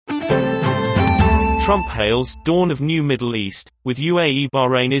Trump hails dawn of new Middle East, with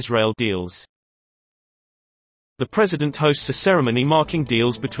UAE-Bahrain-Israel deals. The president hosts a ceremony marking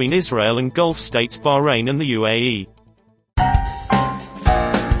deals between Israel and Gulf states Bahrain and the UAE.